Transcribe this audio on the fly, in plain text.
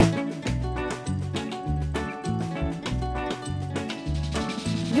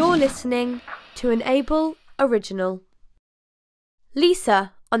You're listening to an Abel original.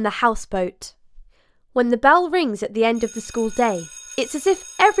 Lisa on the Houseboat. When the bell rings at the end of the school day, it's as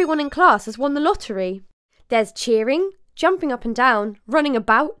if everyone in class has won the lottery. There's cheering, jumping up and down, running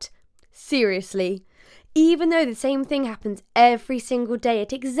about. Seriously, even though the same thing happens every single day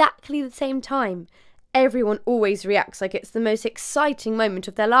at exactly the same time, everyone always reacts like it's the most exciting moment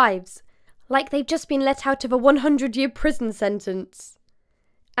of their lives. Like they've just been let out of a 100-year prison sentence.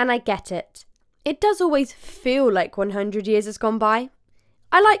 And I get it. It does always feel like 100 years has gone by.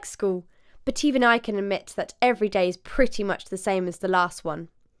 I like school, but even I can admit that every day is pretty much the same as the last one.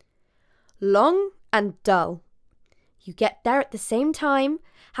 Long and dull. You get there at the same time,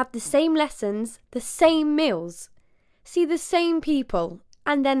 have the same lessons, the same meals, see the same people,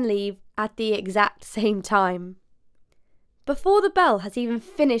 and then leave at the exact same time. Before the bell has even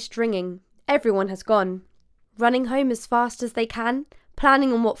finished ringing, everyone has gone, running home as fast as they can,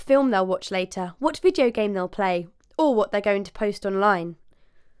 planning on what film they'll watch later, what video game they'll play, or what they're going to post online.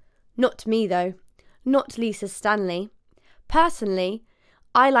 Not me though, not Lisa Stanley. Personally,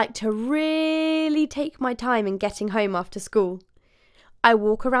 I like to really take my time in getting home after school. I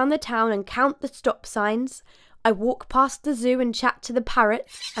walk around the town and count the stop signs, I walk past the zoo and chat to the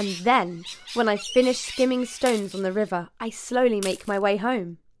parrots, and then, when I've finished skimming stones on the river, I slowly make my way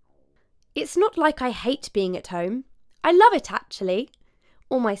home. It's not like I hate being at home. I love it actually.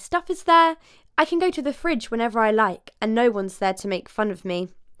 All my stuff is there, I can go to the fridge whenever I like, and no one's there to make fun of me.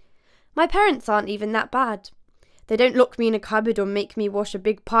 My parents aren't even that bad. They don't lock me in a cupboard or make me wash a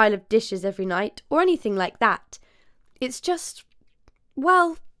big pile of dishes every night, or anything like that. It's just,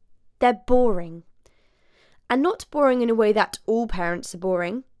 well, they're boring. And not boring in a way that all parents are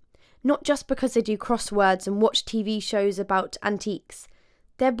boring. Not just because they do crosswords and watch TV shows about antiques.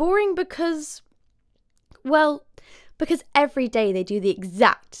 They're boring because, well, because every day they do the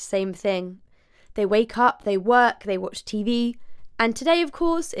exact same thing. They wake up, they work, they watch TV, and today, of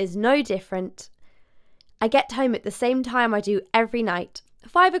course, is no different. I get home at the same time I do every night,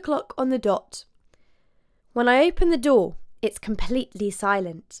 5 o'clock on the dot. When I open the door, it's completely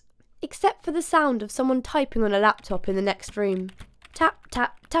silent, except for the sound of someone typing on a laptop in the next room. Tap,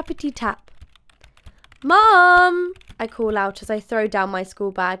 tap, tappity tap. Mum! I call out as I throw down my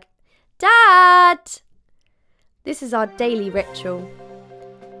school bag. Dad! This is our daily ritual.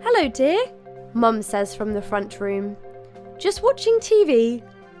 Hello, dear, Mum says from the front room. Just watching TV.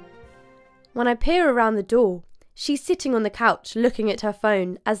 When I peer around the door, she's sitting on the couch looking at her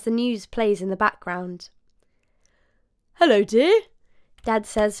phone as the news plays in the background. Hello, dear, Dad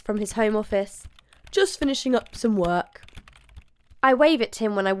says from his home office. Just finishing up some work. I wave at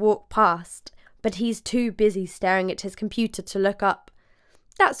him when I walk past, but he's too busy staring at his computer to look up.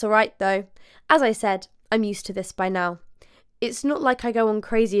 That's all right, though. As I said, I'm used to this by now. It's not like I go on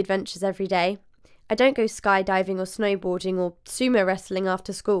crazy adventures every day. I don't go skydiving or snowboarding or sumo wrestling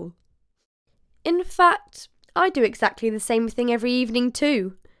after school. In fact, I do exactly the same thing every evening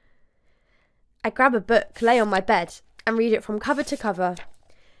too. I grab a book, lay on my bed, and read it from cover to cover.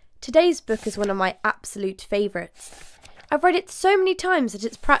 Today's book is one of my absolute favourites. I've read it so many times that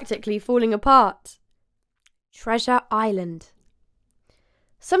it's practically falling apart. Treasure Island.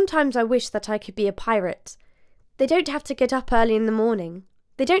 Sometimes I wish that I could be a pirate. They don't have to get up early in the morning.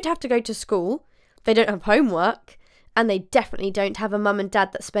 They don't have to go to school. They don't have homework. And they definitely don't have a mum and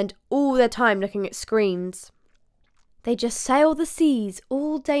dad that spend all their time looking at screens. They just sail the seas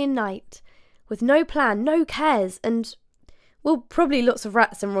all day and night, with no plan, no cares, and, well, probably lots of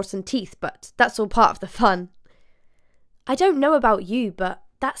rats and rotten teeth, but that's all part of the fun. I don't know about you, but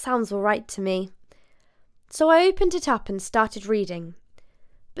that sounds all right to me. So I opened it up and started reading.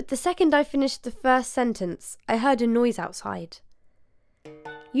 But the second I finished the first sentence, I heard a noise outside.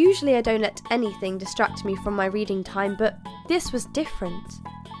 Usually I don't let anything distract me from my reading time, but this was different.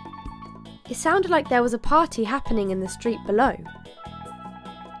 It sounded like there was a party happening in the street below.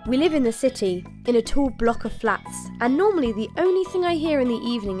 We live in the city, in a tall block of flats, and normally the only thing I hear in the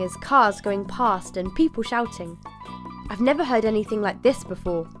evening is cars going past and people shouting. I've never heard anything like this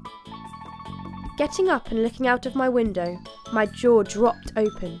before. Getting up and looking out of my window, my jaw dropped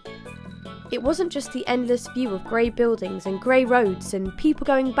open. It wasn't just the endless view of grey buildings and grey roads and people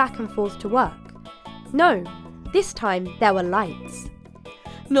going back and forth to work. No, this time there were lights.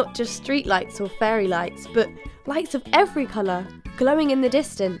 Not just street lights or fairy lights, but lights of every colour, glowing in the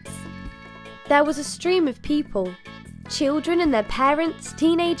distance. There was a stream of people, children and their parents,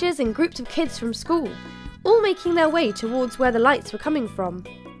 teenagers and groups of kids from school, all making their way towards where the lights were coming from.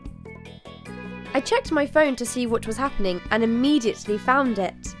 I checked my phone to see what was happening and immediately found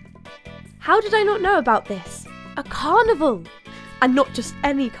it. How did I not know about this? A carnival! and not just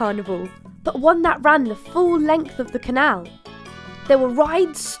any carnival, but one that ran the full length of the canal. There were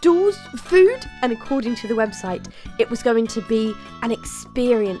rides, stalls, food, and according to the website, it was going to be an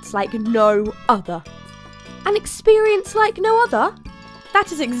experience like no other. An experience like no other?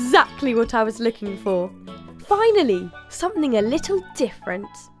 That is exactly what I was looking for. Finally, something a little different.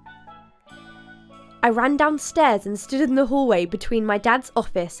 I ran downstairs and stood in the hallway between my dad's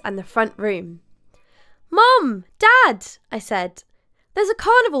office and the front room. "Mum! Dad!" I said. "There's a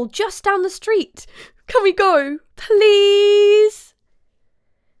carnival just down the street. Can we go? Please?"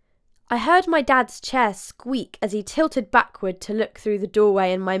 I heard my dad's chair squeak as he tilted backward to look through the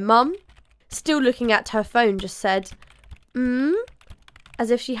doorway, and my mum, still looking at her phone, just said,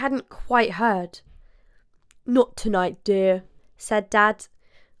 as if she hadn't quite heard. "Not tonight, dear," said Dad.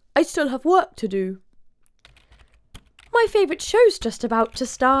 "I still have work to do." "My favourite show's just about to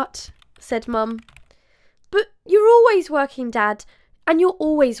start," said Mum. "But you're always working, Dad, and you're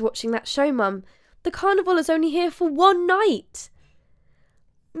always watching that show, Mum. The carnival is only here for one night."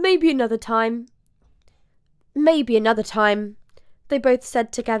 "Maybe another time." "Maybe another time," they both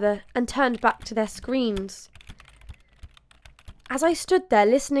said together and turned back to their screens. As I stood there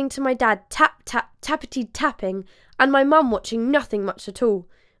listening to my dad tap, tap, tappity tapping, and my mum watching nothing much at all,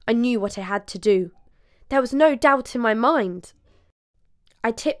 I knew what I had to do. There was no doubt in my mind.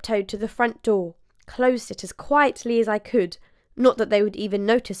 I tiptoed to the front door, closed it as quietly as I could, not that they would even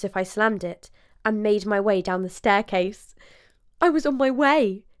notice if I slammed it, and made my way down the staircase. I was on my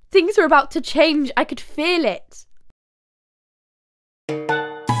way. Things were about to change. I could feel it.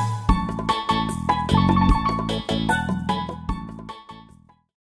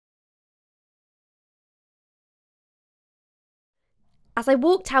 As I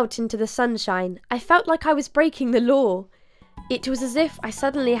walked out into the sunshine, I felt like I was breaking the law. It was as if I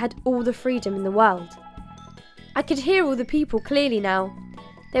suddenly had all the freedom in the world. I could hear all the people clearly now.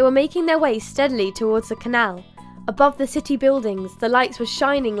 They were making their way steadily towards the canal. Above the city buildings, the lights were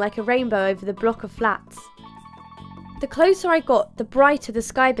shining like a rainbow over the block of flats. The closer I got, the brighter the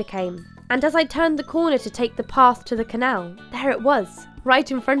sky became, and as I turned the corner to take the path to the canal, there it was, right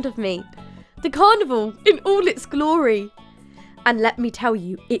in front of me. The carnival, in all its glory. And let me tell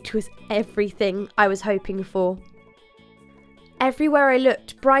you, it was everything I was hoping for. Everywhere I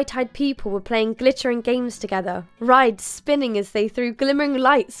looked, bright-eyed people were playing glittering games together, rides spinning as they threw glimmering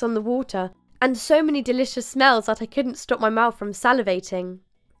lights on the water, and so many delicious smells that I couldn't stop my mouth from salivating.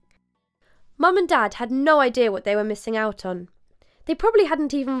 Mum and Dad had no idea what they were missing out on. They probably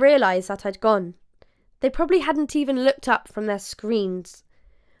hadn't even realised that I'd gone. They probably hadn't even looked up from their screens.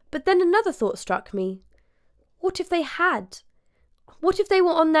 But then another thought struck me. What if they had? What if they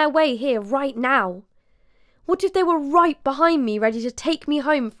were on their way here right now? What if they were right behind me, ready to take me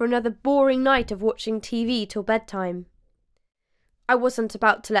home for another boring night of watching TV till bedtime? I wasn't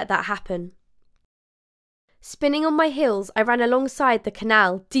about to let that happen. Spinning on my heels, I ran alongside the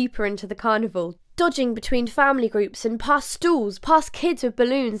canal, deeper into the carnival, dodging between family groups and past stalls, past kids with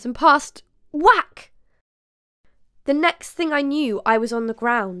balloons, and past... whack! The next thing I knew, I was on the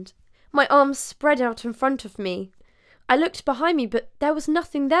ground, my arms spread out in front of me. I looked behind me, but there was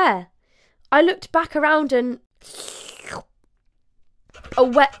nothing there. I looked back around and... a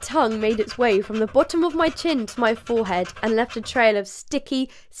wet tongue made its way from the bottom of my chin to my forehead and left a trail of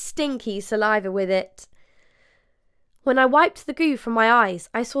sticky, stinky saliva with it. When I wiped the goo from my eyes,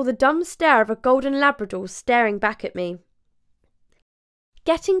 I saw the dumb stare of a golden Labrador staring back at me.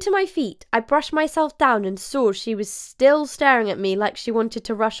 Getting to my feet, I brushed myself down and saw she was still staring at me like she wanted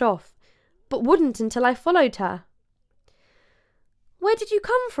to rush off, but wouldn't until I followed her. "Where did you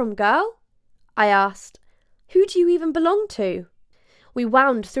come from, girl?" I asked. "Who do you even belong to?" We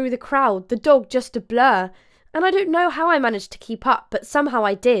wound through the crowd, the dog just a blur, and I don't know how I managed to keep up, but somehow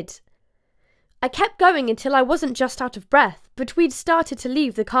I did. I kept going until I wasn't just out of breath, but we'd started to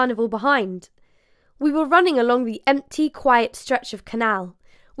leave the carnival behind. We were running along the empty, quiet stretch of canal,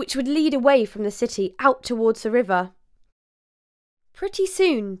 which would lead away from the city out towards the river. Pretty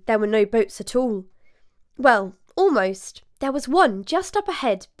soon, there were no boats at all. Well, almost. There was one just up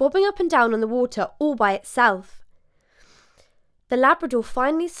ahead, bobbing up and down on the water all by itself. The Labrador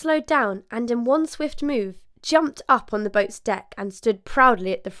finally slowed down and in one swift move jumped up on the boat's deck and stood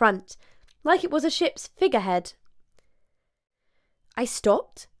proudly at the front, like it was a ship's figurehead. I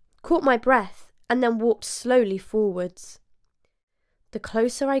stopped, caught my breath, and then walked slowly forwards. The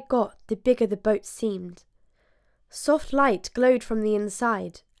closer I got, the bigger the boat seemed. Soft light glowed from the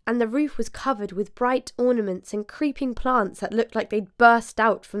inside, and the roof was covered with bright ornaments and creeping plants that looked like they'd burst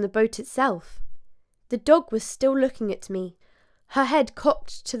out from the boat itself. The dog was still looking at me, her head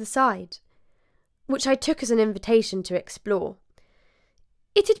cocked to the side, which I took as an invitation to explore.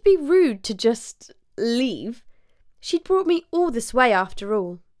 It'd be rude to just leave. She'd brought me all this way after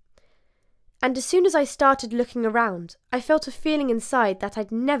all. And as soon as I started looking around, I felt a feeling inside that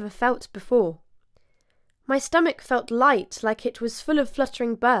I'd never felt before. My stomach felt light, like it was full of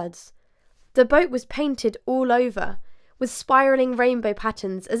fluttering birds. The boat was painted all over, with spiralling rainbow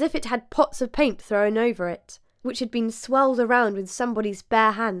patterns as if it had pots of paint thrown over it, which had been swirled around with somebody's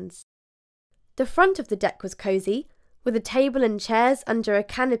bare hands. The front of the deck was cosy, with a table and chairs under a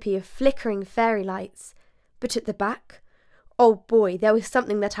canopy of flickering fairy lights, but at the back, oh boy, there was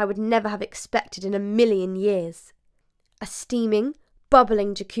something that I would never have expected in a million years. A steaming,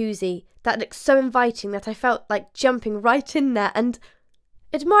 bubbling jacuzzi that looked so inviting that I felt like jumping right in there and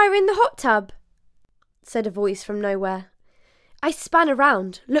admiring the hot tub, said a voice from nowhere. I span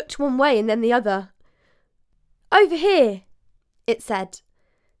around, looked one way and then the other. Over here, it said,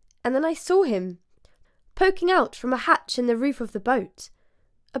 and then I saw him, poking out from a hatch in the roof of the boat.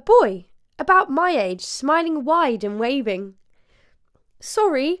 A boy, about my age, smiling wide and waving.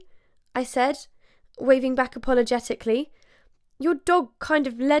 Sorry, I said, waving back apologetically. Your dog kind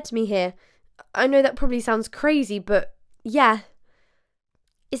of led me here. I know that probably sounds crazy, but yeah.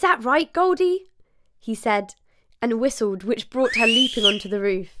 Is that right, Goldie? He said, and whistled, which brought her leaping onto the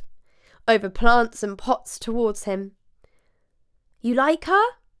roof, over plants and pots towards him. You like her?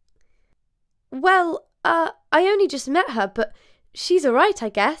 Well, I only just met her, but she's all right, I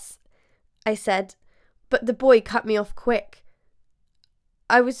guess, I said, but the boy cut me off quick.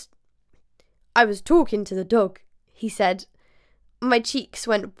 I was talking to the dog, he said. My cheeks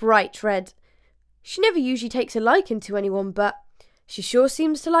went bright red. She never usually takes a liking to anyone, but she sure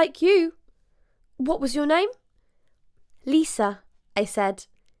seems to like you. What was your name? Lisa, I said.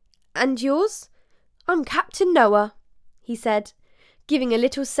 And yours? I'm Captain Noah, he said, giving a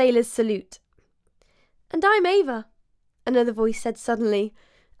little sailor's salute. And I'm Ava, another voice said suddenly,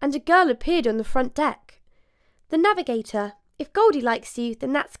 and a girl appeared on the front deck. The navigator. If Goldie likes you,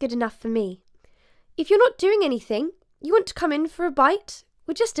 then that's good enough for me. If you're not doing anything, you want to come in for a bite?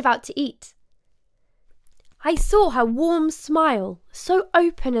 We're just about to eat. I saw her warm smile, so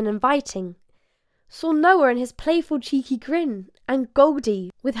open and inviting. Saw Noah and his playful cheeky grin, and Goldie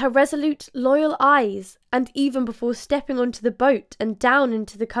with her resolute, loyal eyes, and even before stepping onto the boat and down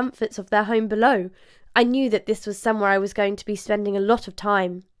into the comforts of their home below, I knew that this was somewhere I was going to be spending a lot of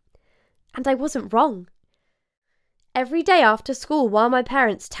time. And I wasn't wrong. Every day after school, while my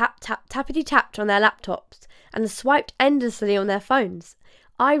parents tappity-tapped on their laptops and swiped endlessly on their phones,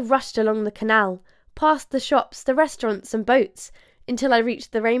 I rushed along the canal, past the shops, the restaurants and boats, until I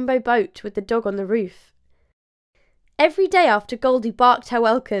reached the rainbow boat with the dog on the roof. Every day after Goldie barked her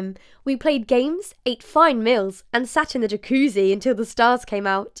welcome, we played games, ate fine meals, and sat in the jacuzzi until the stars came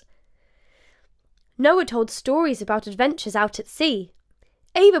out. Noah told stories about adventures out at sea.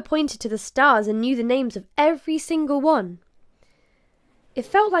 Ava pointed to the stars and knew the names of every single one. It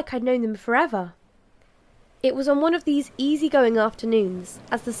felt like I'd known them forever. It was on one of these easy-going afternoons,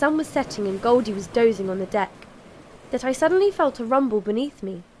 as the sun was setting and Goldie was dozing on the deck, that I suddenly felt a rumble beneath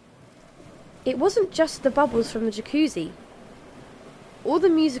me. It wasn't just the bubbles from the jacuzzi, or the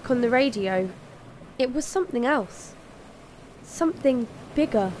music on the radio. It was something else. Something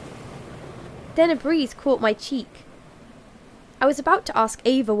bigger. Then a breeze caught my cheek. I was about to ask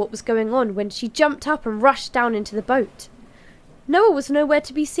Ava what was going on when she jumped up and rushed down into the boat. Noah was nowhere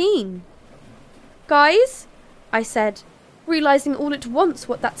to be seen. Guys, I said, realising all at once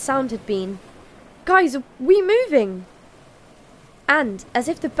what that sound had been. Guys, are we moving? And, as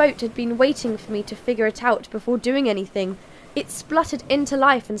if the boat had been waiting for me to figure it out before doing anything, it spluttered into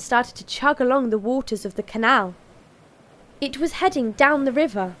life and started to chug along the waters of the canal. It was heading down the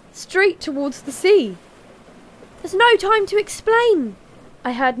river, straight towards the sea. There's no time to explain,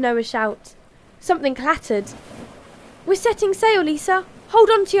 I heard Noah shout. Something clattered. We're setting sail, Lisa. Hold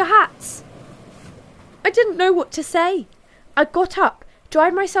on to your hats. I didn't know what to say. I got up,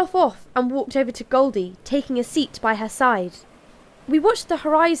 dried myself off, and walked over to Goldie, taking a seat by her side. We watched the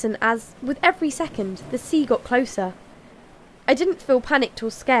horizon as, with every second, the sea got closer. I didn't feel panicked or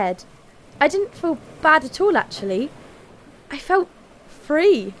scared. I didn't feel bad at all, actually. I felt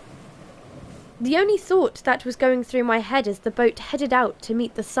free. The only thought that was going through my head as the boat headed out to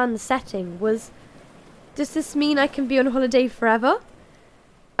meet the sun setting was, does this mean I can be on holiday forever?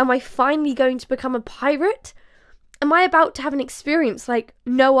 Am I finally going to become a pirate? Am I about to have an experience like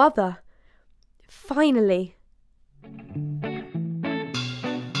no other? Finally.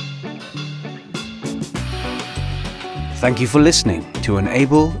 Thank you for listening to an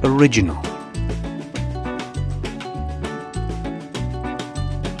Abel original.